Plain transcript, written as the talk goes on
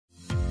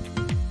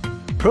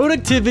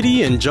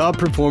Productivity and job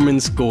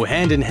performance go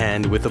hand in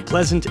hand with a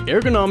pleasant,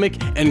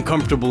 ergonomic, and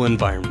comfortable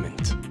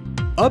environment.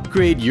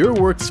 Upgrade your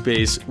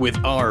workspace with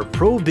our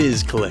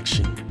Pro-Biz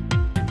collection.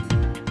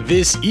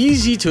 This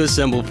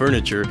easy-to-assemble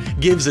furniture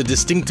gives a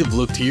distinctive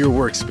look to your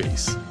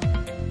workspace.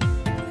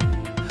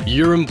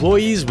 Your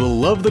employees will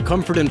love the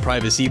comfort and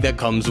privacy that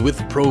comes with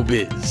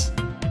Pro-Biz.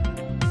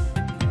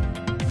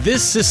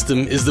 This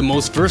system is the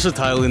most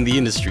versatile in the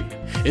industry.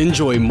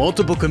 Enjoy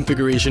multiple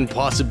configuration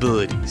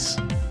possibilities.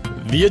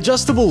 The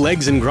adjustable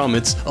legs and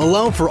grommets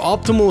allow for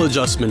optimal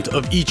adjustment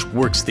of each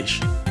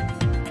workstation.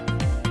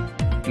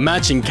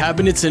 Matching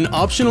cabinets and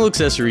optional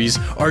accessories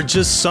are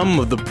just some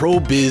of the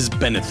Pro-Biz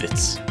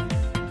benefits.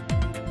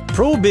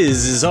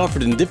 Pro-Biz is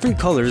offered in different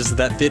colors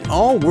that fit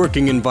all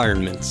working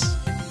environments.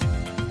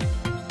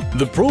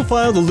 The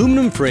profiled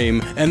aluminum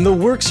frame and the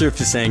work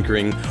surface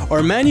anchoring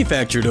are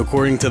manufactured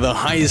according to the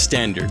highest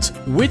standards,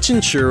 which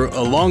ensure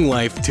a long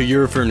life to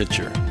your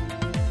furniture.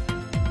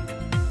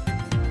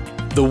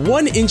 The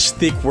 1-inch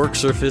thick work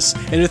surface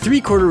and a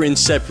 3/4 inch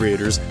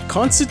separators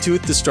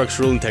constitute the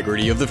structural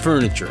integrity of the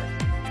furniture.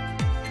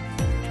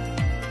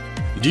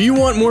 Do you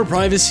want more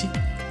privacy?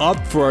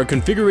 Opt for our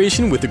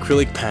configuration with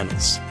acrylic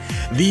panels.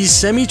 These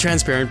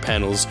semi-transparent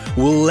panels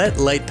will let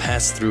light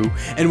pass through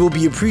and will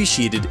be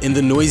appreciated in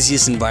the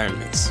noisiest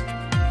environments.